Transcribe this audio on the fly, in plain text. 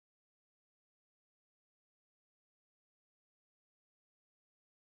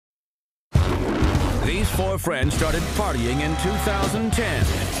four friends started partying in 2010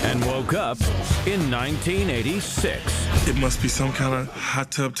 and woke up in 1986. It must be some kind of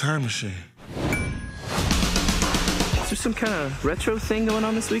hot tub time machine. Is there some kind of retro thing going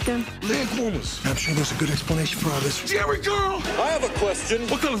on this weekend? Land Corners. I'm sure there's a good explanation for all this. Jerry girl! I have a question.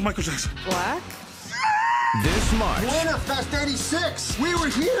 What color is Michael Jackson? Black? This March. Winner, Fest 86. We were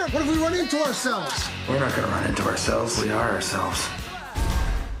here. What if we run into ourselves? We're not gonna run into ourselves. We are ourselves.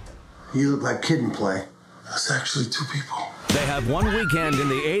 You look like Kid and Play. That's actually two people. They have one weekend in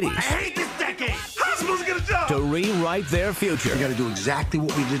the 80s. I hate this decade! How am I supposed to get a job? To rewrite their future. We gotta do exactly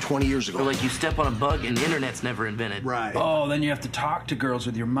what we did 20 years ago. Like you step on a bug and the internet's never invented. Right. Oh, then you have to talk to girls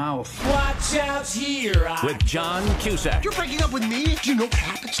with your mouth. Watch out here. With John Cusack. You're breaking up with me? Do you know what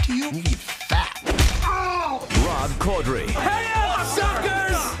happens to you? You get fat. Oh! Rob Corddry. Hey,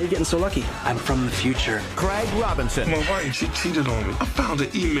 suckers! You're getting so lucky. I'm from the future. Craig Robinson. My wife, she cheated on me. I found an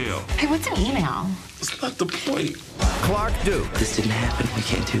email. Hey, what's an email? It's not the point. Clark Duke. This didn't happen. We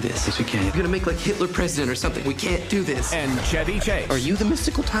can't do this. Yes, we can. You're gonna make like Hitler president or something. We can't do this. And Chevy Chase. Are you the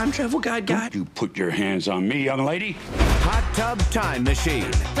mystical time travel guide guy? You put your hands on me, young lady. Hot Tub Time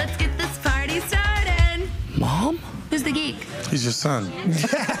Machine. Let's get this party started. Mom? Who's the geek? He's your son.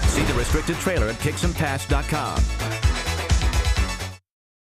 See the restricted trailer at kicksanpass.com.